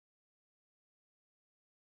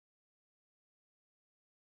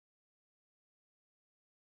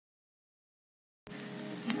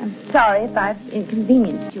I'm sorry if I've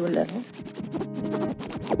inconvenienced you a little.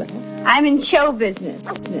 I'm in show business.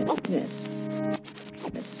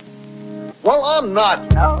 Well, I'm not.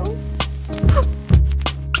 Oh.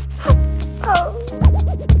 Oh.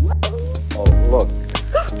 Oh, look.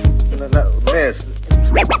 No, miss.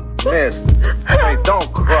 Hey,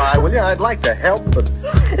 don't cry, will you? I'd like to help, but...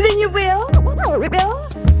 Then you will?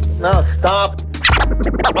 No, stop.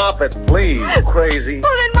 Stop it, please, crazy.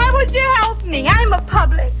 Well, then why would you help me? I'm a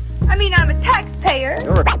public. I'm a taxpayer.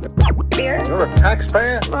 You're a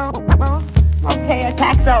taxpayer? Well, okay, a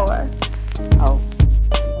tax ower. Oh.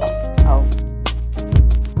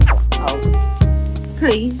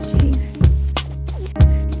 Please, Chief.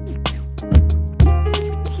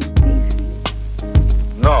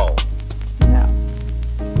 No.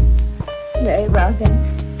 Very well, then.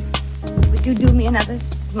 Would you do me another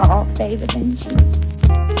small favor, then, Chief?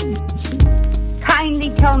 Kindly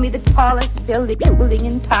tell me the tallest building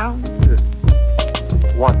in town.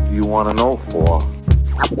 What do you want to know for?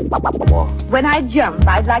 When I jump,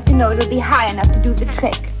 I'd like to know it'll be high enough to do the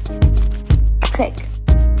trick.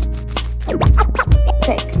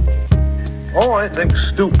 Oh, I think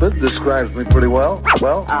stupid describes me pretty well.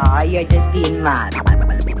 Well? Oh, you're just being modest.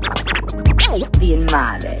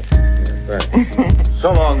 Yeah, thanks.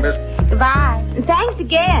 So long, miss. Goodbye. And thanks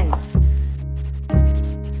again.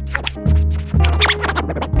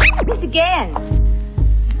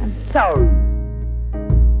 I'm sorry.